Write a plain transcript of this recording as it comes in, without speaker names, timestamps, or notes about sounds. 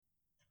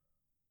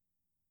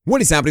What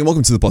is happening?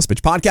 Welcome to the Plus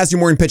Pitch Podcast, your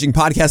morning pitching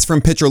podcast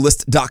from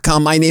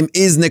PitcherList.com. My name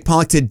is Nick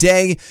Pollock.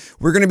 Today,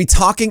 we're going to be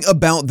talking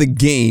about the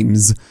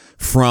games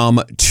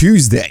from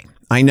Tuesday.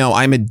 I know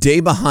I'm a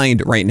day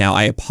behind right now.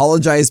 I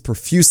apologize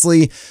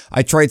profusely.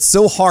 I tried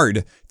so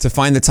hard to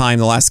find the time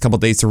the last couple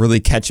of days to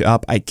really catch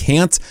up. I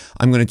can't.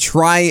 I'm going to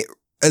try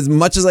as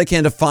much as I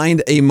can to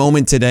find a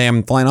moment today.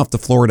 I'm flying off to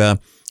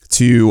Florida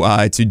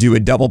to do a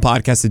double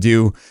podcast to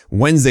do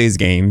Wednesday's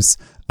games.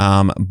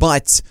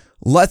 But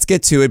let's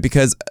get to it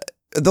because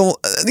at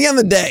the end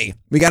of the day,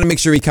 we got to make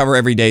sure we cover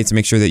every day to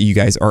make sure that you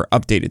guys are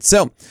updated.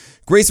 So,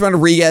 Grace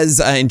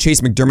Rodriguez and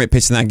Chase McDermott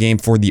pitched in that game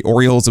for the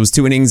Orioles. It was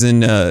 2 innings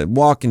and a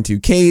walk and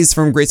 2 Ks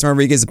from Grace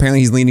Rodriguez.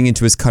 Apparently, he's leaning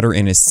into his cutter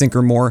and his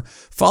sinker more.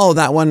 Follow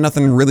that one.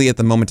 Nothing really at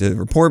the moment to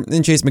report.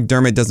 And Chase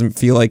McDermott doesn't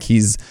feel like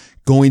he's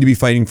going to be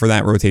fighting for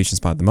that rotation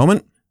spot at the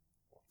moment.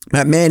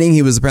 Matt Manning,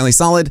 he was apparently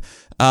solid.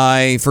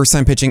 First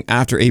time pitching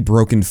after a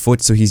broken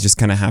foot, so he's just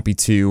kind of happy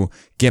to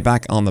get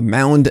back on the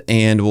mound,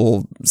 and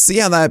we'll see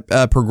how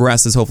that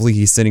progresses. Hopefully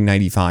he's sitting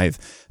 95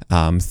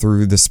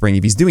 through the spring.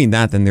 If he's doing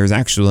that, then there's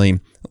actually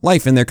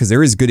life in there because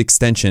there is good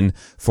extension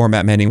for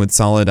Matt Manning with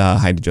solid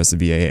height adjusted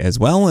VA as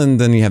well,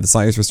 and then you have the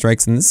sliders for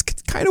strikes, and this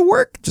could kind of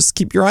work. Just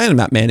keep your eye on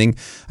Matt Manning.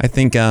 I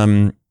think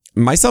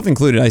myself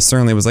included, I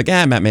certainly was like,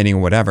 Matt Manning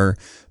or whatever.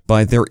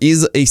 But there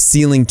is a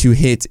ceiling to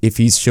hit if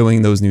he's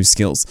showing those new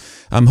skills.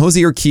 Jose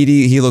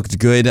Urquidy, he looked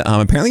good.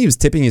 Apparently, he was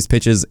tipping his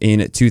pitches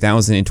in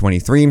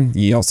 2023.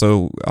 He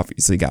also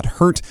obviously got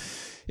hurt.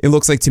 It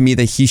looks like to me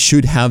that he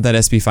should have that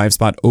SP5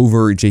 spot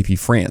over JP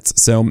France.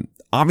 So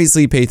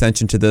obviously, pay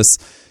attention to this.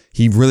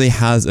 He really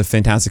has a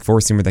fantastic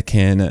four-seamer that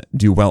can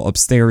do well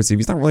upstairs. If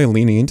he's not really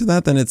leaning into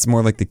that, then it's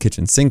more like the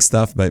kitchen sink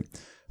stuff. But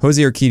Jose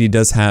Urquidy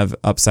does have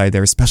upside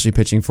there, especially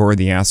pitching for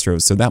the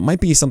Astros. So that might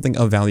be something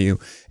of value,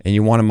 and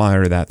you want to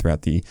monitor that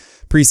throughout the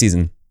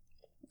preseason.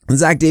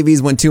 Zach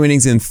Davies went 2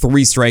 innings and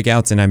 3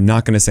 strikeouts, and I'm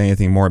not going to say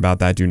anything more about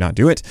that. Do not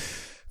do it.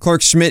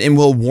 Clark Schmidt and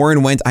Will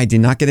Warren went. I did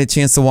not get a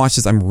chance to watch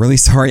this. I'm really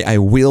sorry. I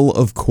will,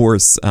 of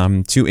course.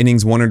 2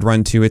 innings, 1 earned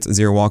run, 2 hits,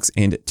 0 walks,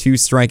 and 2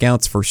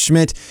 strikeouts for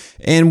Schmidt.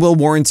 And Will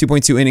Warren,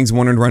 2.2 innings,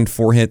 1 earned run,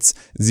 4 hits,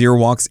 0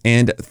 walks,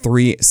 and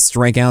 3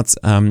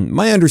 strikeouts.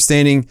 My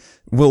understanding,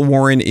 Will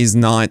Warren is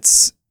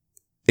not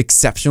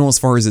exceptional as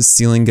far as his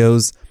ceiling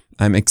goes.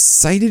 I'm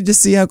excited to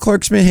see how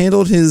Clark Schmidt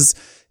handled his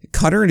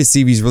cutter and to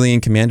see if he's really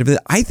in command of it.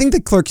 I think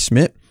that Clark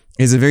Schmidt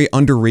is a very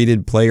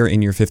underrated player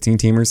in your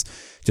 15-teamers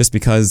just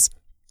because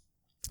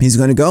he's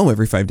going to go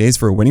every 5 days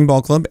for a winning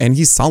ball club, and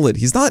he's solid.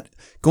 He's not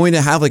going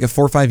to have like a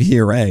 4.5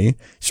 ERA.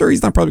 Sure,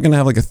 he's not probably going to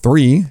have like a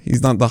 3.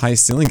 He's not the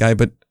highest ceiling guy,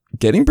 but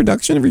getting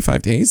production every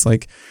 5 days,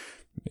 like,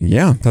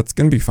 yeah, that's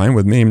going to be fine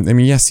with me. I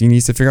mean, yes, he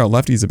needs to figure out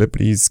lefties a bit, but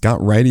he's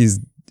got righties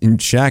in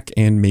check,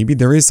 and maybe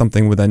there is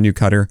something with that new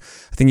cutter.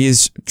 I think he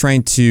is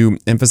trying to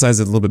emphasize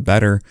it a little bit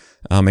better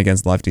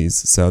against lefties,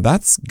 so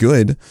that's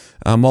good.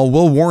 While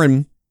Will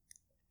Warren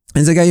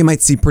is a guy you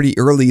might see pretty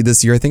early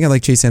this year. I think I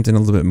like Chase Hampton a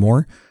little bit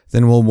more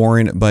than Will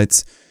Warren,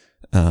 but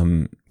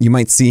you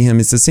might see him.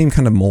 It's the same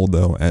kind of mold,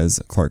 though, as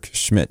Clark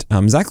Schmidt.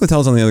 Zach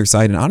Littell's on the other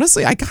side, and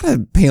honestly, I got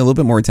to pay a little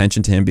bit more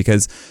attention to him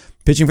because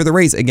pitching for the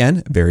Rays,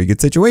 again, very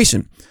good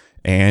situation.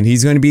 And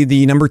he's going to be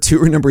the number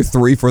 2 or number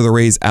 3 for the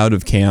Rays out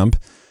of camp.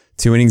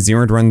 2 innings,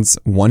 0 earned runs,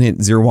 1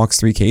 hit, 0 walks,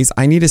 3 Ks.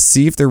 I need to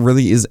see if there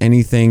really is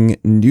anything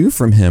new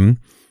from him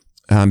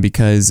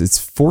because it's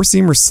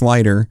 4-seamer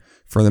slider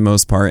for the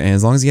most part. And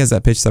as long as he has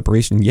that pitch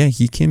separation, yeah,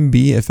 he can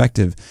be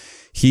effective.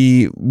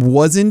 He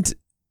wasn't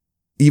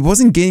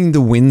getting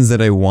the wins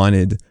that I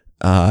wanted.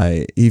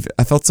 I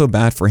felt so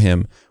bad for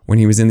him when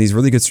he was in these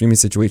really good streaming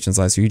situations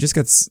last year. He just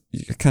got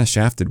kind of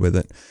shafted with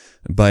it.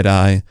 But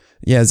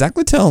yeah, Zach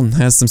Littell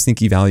has some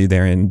sneaky value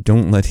there, and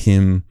don't let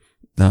him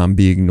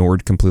be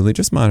ignored completely.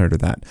 Just monitor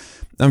that.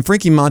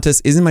 Frankie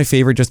Montas isn't my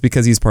favorite just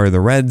because he's part of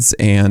the Reds,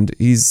 and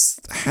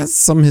has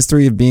some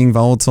history of being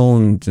volatile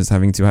and just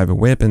having too high of a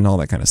whip and all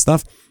that kind of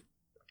stuff.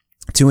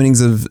 2 innings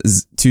of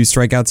 2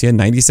 strikeouts. He had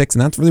 96,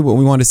 and that's really what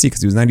we wanted to see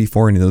because he was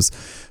 94 in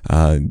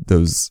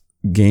those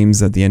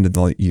games at the end of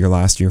the year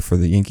last year for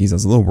the Yankees. I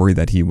was a little worried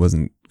that he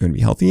wasn't going to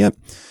be healthy yet,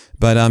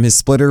 but his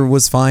splitter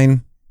was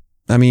fine.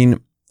 I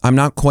mean, I'm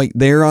not quite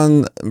there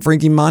on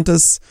Frankie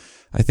Montas.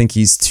 I think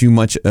he's too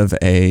much of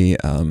a,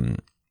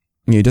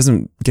 he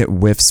doesn't get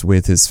whiffs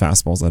with his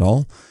fastballs at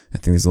all. I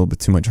think there's a little bit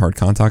too much hard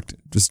contact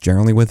just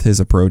generally with his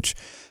approach.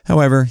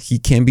 However, he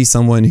can be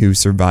someone who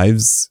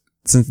survives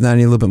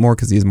Cincinnati a little bit more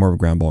because he's more of a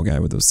ground ball guy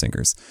with those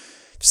sinkers.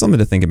 Just something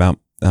to think about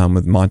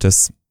with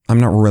Montas. I'm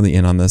not really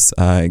in on this.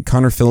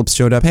 Connor Phillips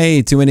showed up.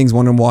 Hey, 2 innings,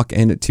 1 walk,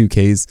 and 2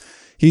 Ks.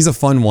 He's a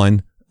fun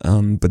one.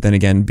 But then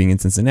again, being in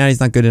Cincinnati, he's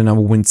not good, and I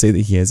wouldn't say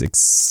that he has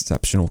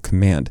exceptional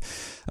command.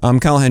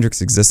 Kyle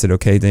Hendricks existed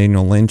okay.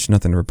 Daniel Lynch,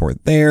 nothing to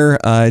report there.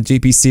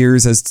 JP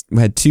Sears has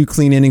had 2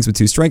 clean innings with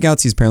 2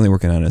 strikeouts. He's apparently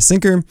working on a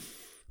sinker.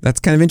 That's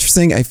kind of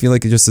interesting. I feel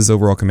like just his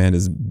overall command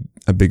is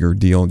a bigger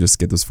deal. Just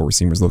get those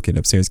 4-seamers located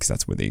upstairs because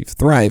that's where they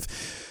thrive.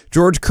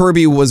 George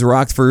Kirby was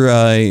rocked for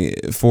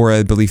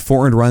I believe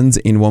 4 earned runs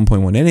in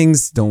 1.1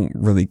 innings. Don't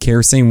really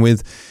care. Same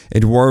with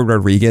Eduardo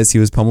Rodriguez. He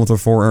was pummeled for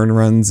 4 earned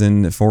runs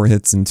and 4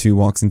 hits and 2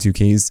 walks and 2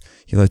 Ks.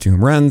 He led 2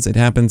 home runs. It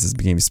happens. It's the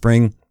beginning of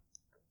spring.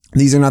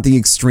 These are not the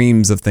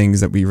extremes of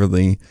things that we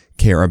really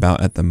care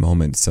about at the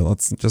moment. So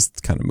let's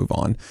just kind of move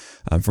on.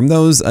 From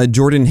those,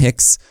 Jordan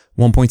Hicks,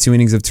 1.2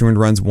 innings of 2 earned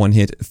runs, 1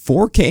 hit,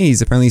 4 Ks,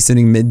 apparently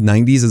sitting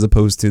mid-90s as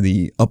opposed to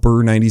the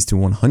upper 90s to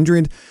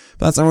 100.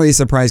 But that's not really a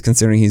surprise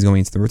considering he's going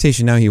into the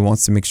rotation now. He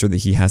wants to make sure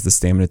that he has the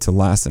stamina to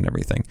last and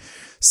everything.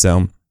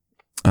 So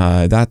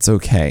that's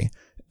okay.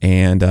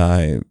 And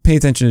pay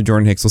attention to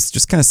Jordan Hicks. Let's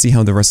just kind of see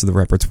how the rest of the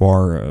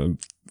repertoire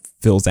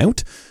fills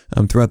out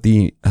throughout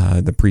the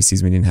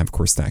preseason. We didn't have, of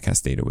course,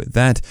 StatCast data with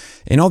that.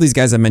 And all these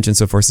guys I mentioned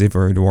so far, save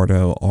for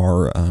Eduardo,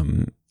 are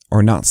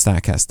not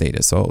StatCast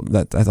data. So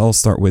that I'll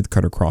start with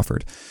Cutter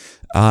Crawford.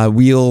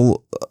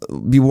 We'll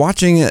be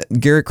watching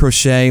Garrett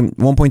Crochet,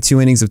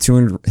 1.2 innings of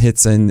 2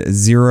 hits and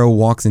 0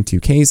 walks and 2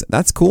 Ks.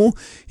 That's cool.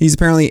 He's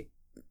apparently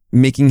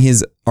making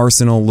his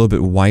arsenal a little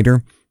bit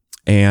wider.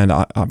 And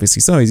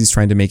obviously so, he's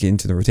trying to make it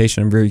into the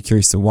rotation. I'm very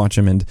curious to watch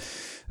him and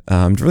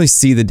to really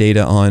see the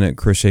data on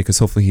Crochet, because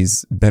hopefully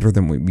he's better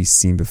than what we've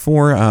seen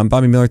before.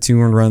 Bobby Miller, 2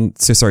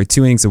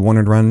 innings of 1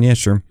 earned run. Yeah,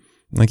 sure.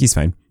 Like, he's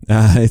fine.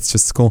 It's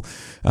just cool.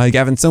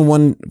 Gavin Stone,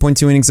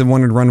 1.2 innings of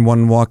 1 earned run,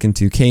 1 walk, and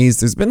 2 Ks.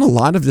 There's been a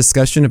lot of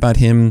discussion about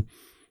him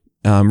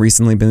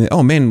recently. Been,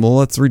 oh man, well,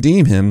 let's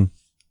redeem him.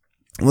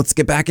 Let's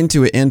get back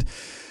into it. And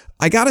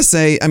I gotta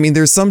say, I mean,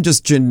 there's some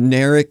just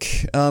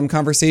generic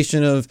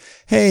conversation of,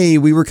 hey,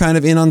 we were kind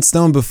of in on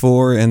Stone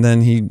before, and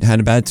then he had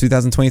a bad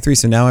 2023,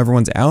 so now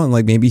everyone's out, and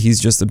like maybe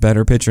he's just a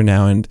better pitcher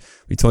now, and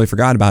we totally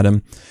forgot about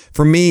him.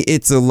 For me,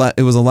 it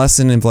was a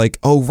lesson of like,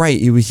 oh right,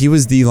 he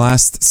was the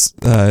last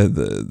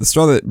the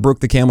straw that broke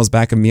the camel's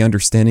back of me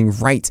understanding,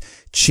 right,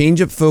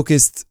 changeup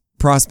focused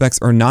prospects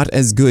are not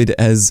as good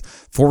as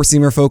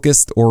 4-seamer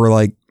focused or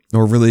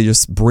really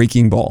just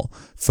breaking ball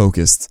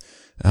focused.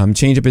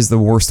 Changeup is the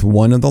worst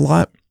one of the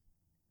lot.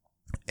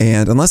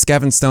 And unless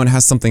Gavin Stone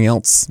has something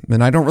else,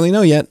 and I don't really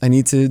know yet, I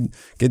need to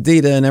get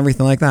data and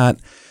everything like that,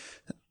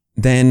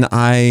 then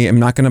I am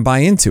not going to buy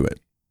into it.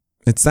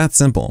 It's that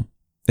simple.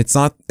 It's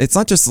not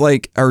just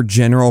like our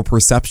general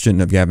perception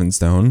of Gavin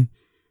Stone.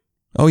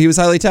 Oh, he was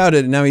highly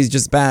touted and now he's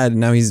just bad and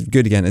now he's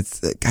good again.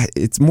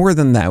 It's more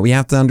than that. We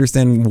have to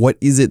understand what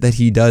is it that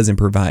he does and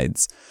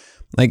provides.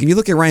 Like if you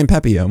look at Ryan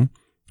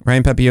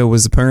Pepiot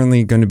was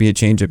apparently going to be a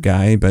changeup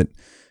guy,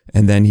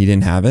 and then he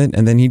didn't have it,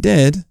 and then he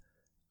did,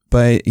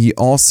 but he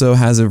also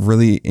has a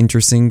really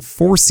interesting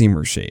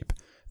 4-seamer shape.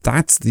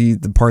 That's the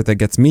part that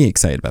gets me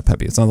excited about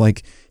Pepe. It's not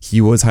like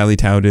he was highly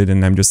touted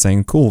and I'm just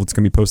saying, cool, it's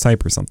going to be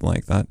post-hype or something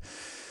like that.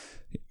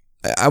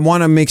 I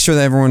want to make sure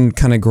that everyone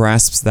kind of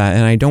grasps that,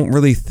 and I don't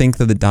really think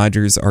that the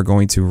Dodgers are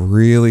going to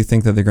really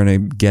think that they're going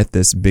to get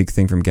this big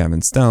thing from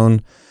Gavin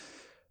Stone.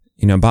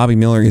 You know, Bobby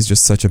Miller is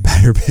just such a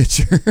better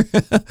pitcher.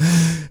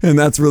 And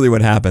that's really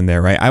what happened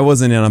there, right? I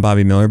wasn't in on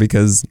Bobby Miller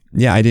because,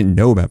 yeah, I didn't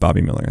know about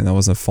Bobby Miller. And that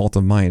was a fault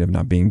of mine of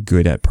not being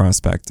good at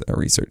prospect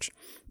research.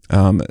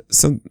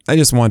 So I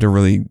just wanted to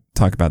really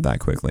talk about that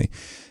quickly.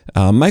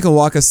 Michael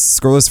Wacha,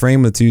 scoreless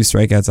frame with 2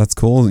 strikeouts. That's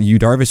cool. Yu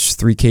Darvish,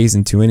 3 Ks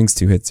in 2 innings,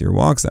 2 hits, 0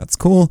 walks. That's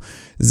cool.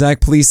 Zach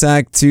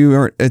Plesac,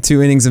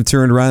 2 innings of 2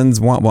 earned runs.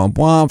 Womp, womp,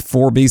 womp.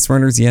 4 base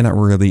runners. Yeah, not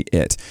really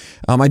it.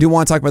 I do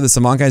want to talk about the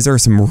Savant guys. There are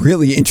some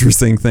really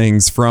interesting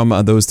things from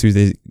those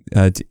Tuesday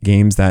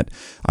games that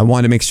I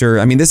want to make sure.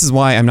 I mean, this is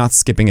why I'm not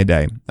skipping a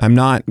day. I'm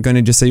not going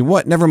to just say,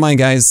 what? Never mind,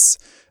 guys.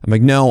 I'm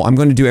like, no, I'm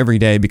going to do every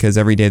day because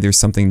every day there's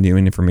something new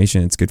and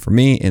information. It's good for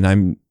me, and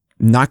I'm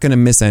not going to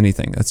miss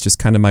anything. That's just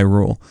kind of my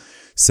rule.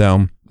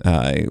 So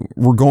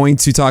we're going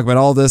to talk about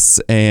all this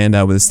and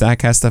with the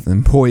StatCast stuff,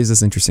 and boy, is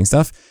this interesting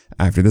stuff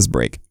after this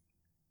break.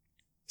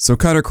 So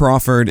Cutter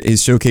Crawford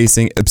is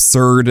showcasing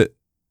absurd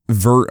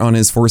vert on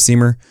his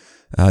 4-seamer,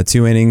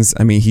 2 innings.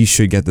 I mean, he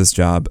should get this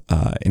job,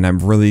 and I'm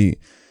really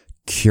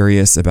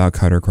curious about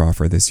Cutter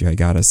Crawford this year. I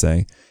gotta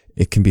say,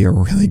 it can be a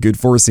really good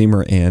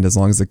 4-seamer, and as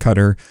long as the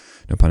cutter,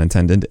 no pun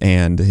intended,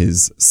 and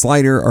his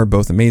slider are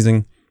both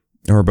amazing,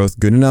 or both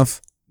good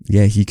enough,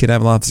 yeah, he could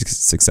have a lot of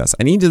success.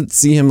 I need to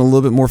see him a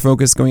little bit more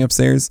focused going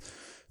upstairs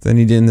than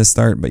he did in this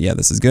start, but yeah,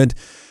 this is good.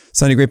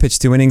 Sonny Gray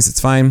pitched 2 innings. It's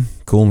fine.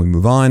 Cool, we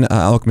move on.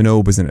 Alec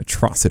Manoah was an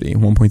atrocity.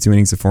 1.2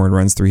 innings of 4 earned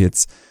runs, 3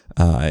 hits,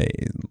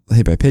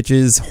 hit by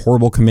pitches,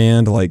 horrible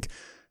command, like,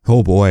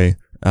 oh boy.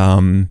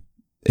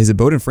 Is it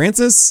Bowden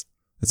Francis?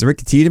 Is it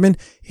Ricky Tiedemann?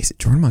 Is it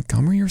Jordan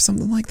Montgomery or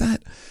something like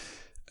that?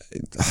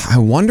 I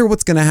wonder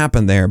what's going to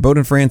happen there.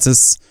 Bowden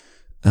Francis,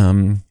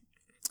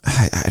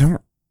 I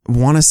don't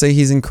want to say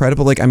he's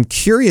incredible. Like, I'm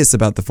curious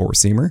about the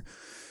 4-seamer,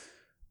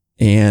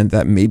 and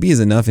that maybe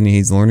is enough, and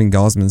he's learning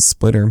Gaussman's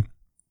splitter.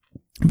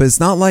 But it's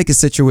not like a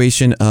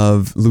situation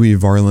of Louis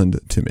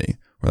Varland to me.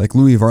 Or like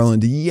Louis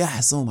Varland,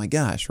 yes, oh my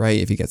gosh, right,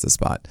 if he gets a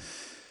spot.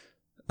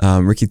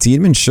 Ricky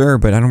Tiedemann, sure,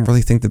 but I don't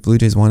really think the Blue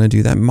Jays want to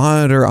do that.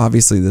 Monitor,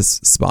 obviously, this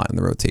spot in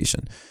the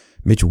rotation.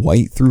 Mitch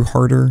White threw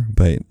harder,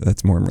 but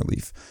that's more in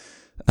relief.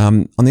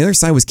 On the other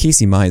side was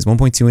Casey Mize,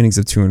 1.2 innings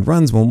of 2 earned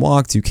runs, 1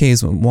 walk, 2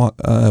 Ks, 1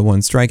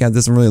 strikeout.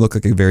 Doesn't really look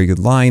like a very good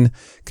line.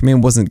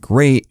 Command wasn't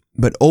great,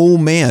 but oh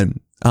man.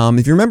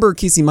 If you remember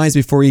Casey Mize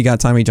before he got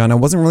Tommy John, I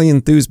wasn't really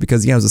enthused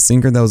because it was a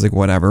sinker that was like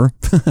whatever.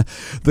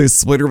 The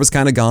splitter was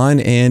kind of gone,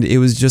 and it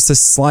was just a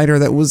slider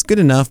that was good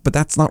enough, but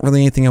that's not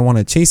really anything I want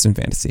to chase in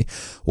fantasy.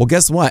 Well,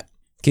 guess what?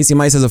 Casey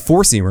Mize has a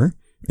 4-seamer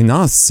and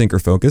not a sinker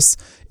focus.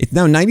 It's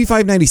now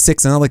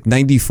 95-96 and not like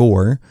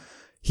 94.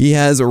 He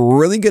has a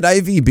really good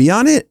IVB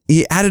on it.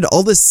 He added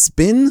all this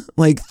spin,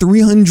 like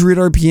 300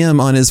 RPM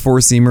on his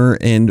 4-seamer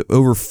and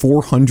over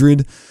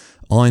 400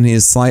 on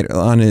his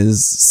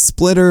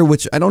splitter,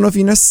 which I don't know if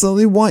you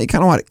necessarily want. You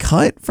kind of want it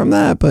cut from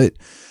that, but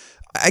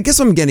I guess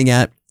what I'm getting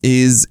at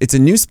is it's a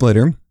new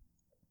splitter.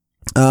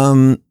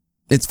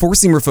 It's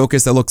 4-seamer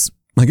focus that looks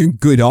like a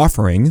good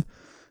offering,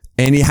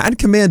 and he had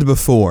command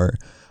before.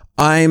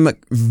 I'm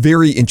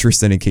very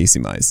interested in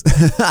Casey Mize,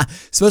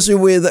 especially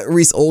with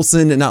Reese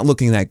Olson not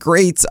looking that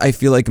great. I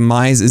feel like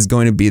Mize is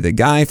going to be the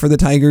guy for the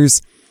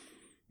Tigers.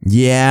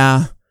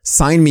 Yeah,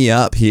 sign me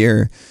up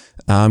here.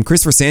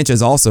 Christopher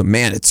Sanchez also,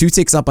 man, 2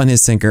 ticks up on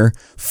his sinker,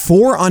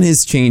 4 on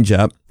his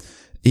changeup.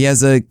 He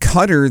has a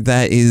cutter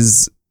that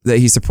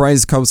he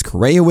surprised Carlos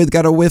Correa with,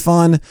 got a whiff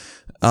on.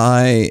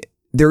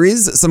 There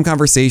is some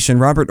conversation.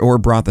 Robert Orr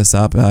brought this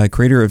up,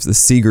 creator of the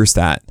Seager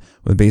stat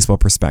with Baseball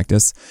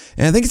Prospectus.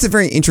 And I think it's a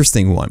very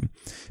interesting one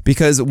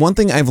because one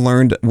thing I've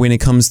learned when it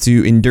comes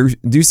to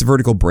induced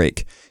vertical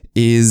break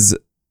is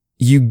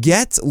you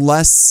get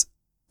less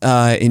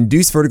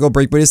induced vertical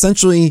break, but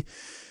essentially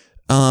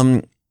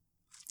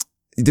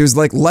there's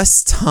like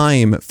less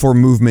time for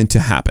movement to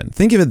happen.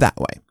 Think of it that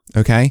way.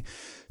 Okay.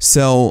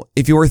 So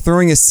if you are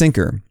throwing a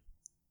sinker,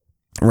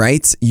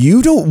 right,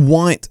 you don't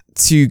want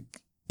to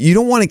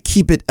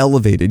keep it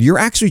elevated. You're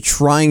actually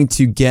trying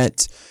to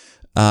get,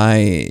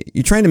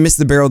 you're trying to miss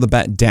the barrel of the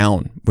bat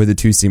down with a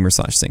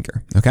 2-seamer /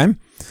 sinker. Okay.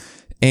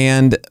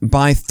 And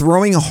by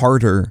throwing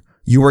harder,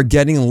 you are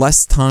getting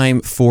less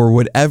time for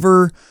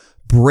whatever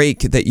break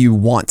that you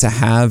want to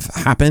have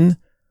happen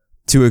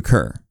to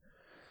occur.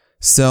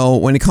 So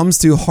when it comes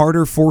to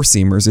harder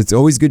 4-seamers, it's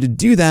always good to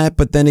do that.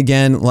 But then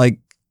again, like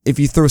if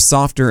you throw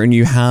softer and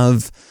you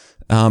have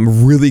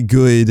really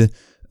good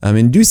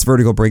induced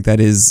vertical break, that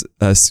is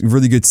a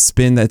really good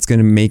spin that's going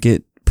to make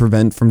it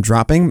prevent from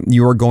dropping,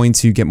 you are going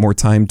to get more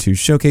time to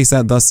showcase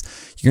that. Thus,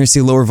 you're going to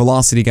see lower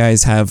velocity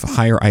guys have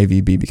higher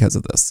IVB because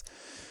of this.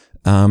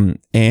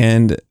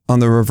 And on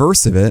the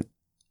reverse of it,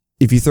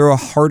 if you throw a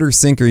harder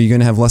sinker, you're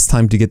going to have less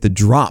time to get the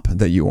drop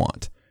that you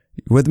want.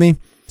 You with me?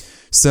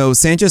 So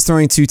Sanchez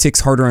throwing 2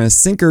 ticks harder on a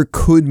sinker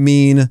could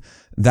mean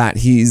that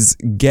he's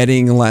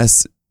getting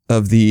less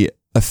of the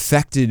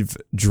effective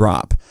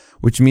drop,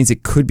 which means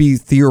it could be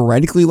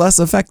theoretically less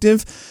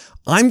effective.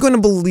 I'm going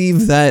to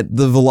believe that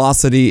the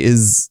velocity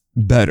is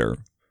better.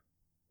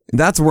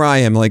 That's where I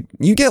am. Like,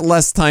 you get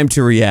less time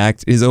to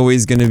react is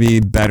always going to be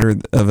better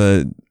of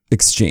a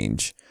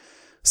exchange.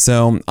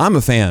 So I'm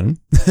a fan.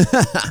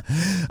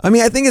 I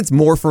mean, I think it's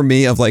more for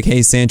me of like,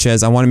 hey,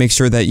 Sanchez, I want to make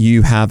sure that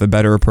you have a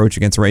better approach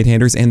against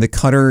right-handers. And the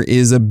cutter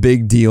is a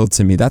big deal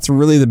to me. That's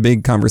really the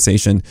big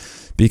conversation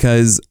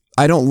because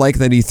I don't like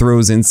that he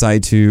throws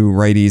inside to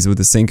righties with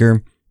a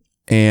sinker.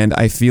 And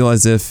I feel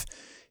as if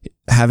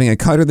having a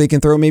cutter they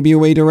can throw maybe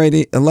away to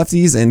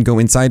lefties and go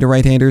inside to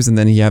right-handers, and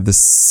then you have the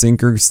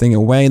sinker staying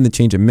away and the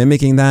change of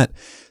mimicking that.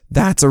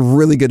 That's a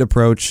really good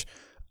approach.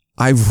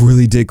 I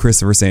really did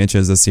Christopher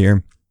Sanchez this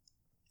year.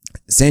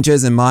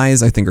 Sanchez and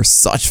Mize, I think, are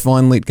such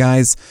fun late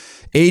guys.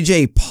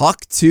 AJ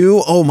Puck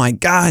too. Oh my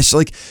gosh.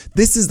 Like,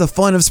 this is the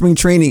fun of spring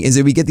training, is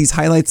that we get these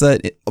highlights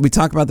that we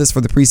talk about this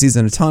for the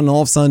preseason a ton. And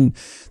all of a sudden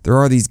there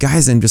are these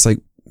guys and I'm just like,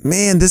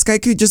 man, this guy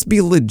could just be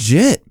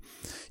legit.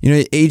 You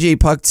know, AJ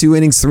Puck, 2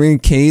 innings, 3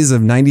 Ks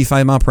of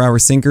 95 mile per hour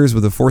sinkers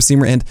with a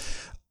 4-seamer. And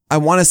I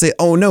want to say,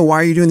 oh no, why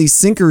are you doing these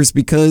sinkers?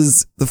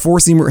 Because the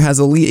 4-seamer has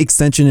elite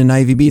extension in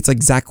IVB. It's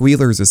like Zach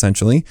Wheeler's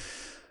essentially.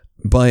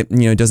 But,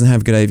 you know, it doesn't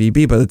have good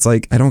IVB, but it's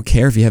like, I don't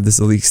care if you have this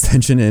elite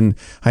extension and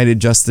height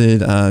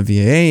adjusted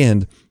VAA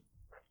and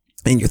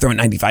you're throwing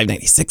 95,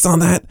 96 on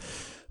that.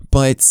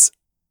 But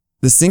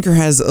the sinker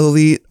has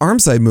elite arm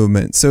side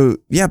movement. So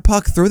yeah,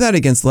 Puck, throw that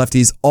against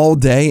lefties all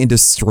day and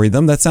destroy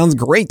them. That sounds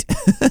great.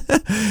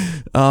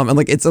 And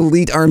like, it's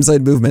elite arm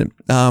side movement.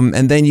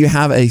 And then you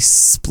have a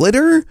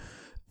splitter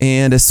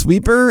and a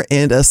sweeper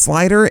and a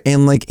slider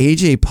and like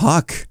AJ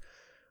Puck.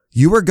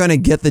 You are going to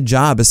get the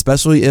job,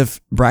 especially if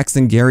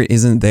Braxton Garrett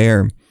isn't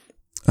there.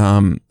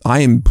 I'm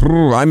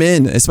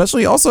in,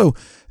 especially also,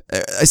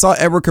 I saw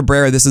Edward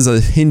Cabrera. This is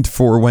a hint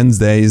for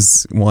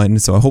Wednesday's one.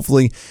 So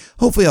hopefully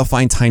I'll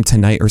find time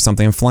tonight or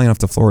something. I'm flying off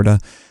to Florida.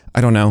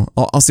 I don't know.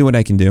 I'll see what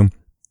I can do.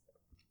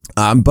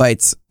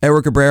 But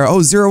Edward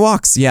Cabrera, 0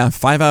 walks. Yeah.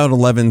 5 out of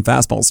 11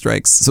 fastball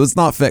strikes. So it's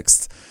not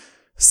fixed.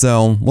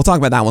 So we'll talk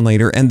about that one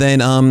later. And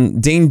then,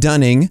 Dane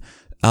Dunning,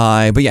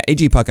 but yeah,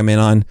 AJ Puck I'm in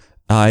on.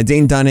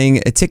 Dane Dunning,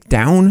 a tick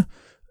down.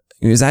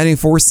 He was adding a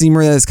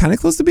 4-seamer that is kind of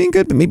close to being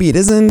good, but maybe it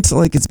isn't.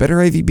 Like, it's better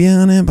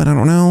IVB on it, but I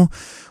don't know.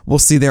 we'll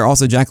see there.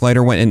 Also, Jack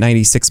Leiter went at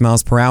 96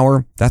 miles per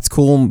hour. That's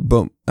cool.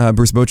 But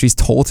Bruce Bochy's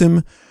told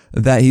him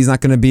that he's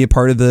not going to be a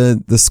part of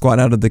the squad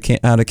out of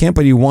camp,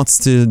 but he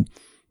wants to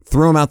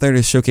throw him out there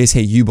to showcase,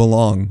 hey, you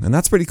belong. And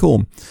that's pretty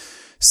cool.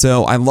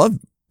 So I love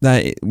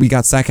that we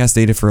got StatCast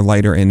data for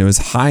Leiter, and it was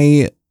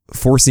high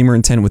four-seamer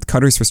intent with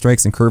cutters for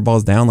strikes and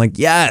curveballs down. Like,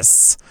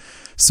 yes.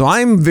 So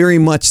I'm very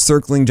much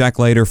circling Jack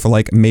Leiter for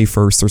like May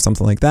 1st or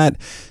something like that.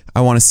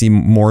 I want to see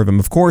more of him,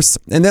 of course.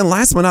 And then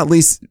last but not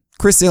least,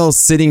 Chris Sale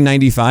sitting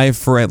 95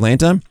 for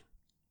Atlanta,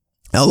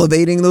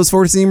 elevating those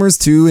four-seamers,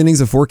 2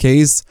 innings of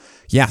 4Ks.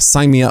 Yeah,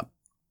 sign me up.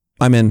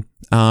 I'm in.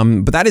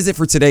 But that is it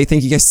for today.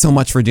 Thank you guys so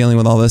much for dealing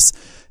with all this.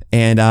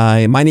 And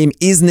my name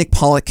is Nick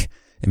Pollock,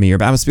 and may your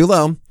BABIPs be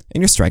low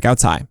and your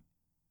strikeouts high.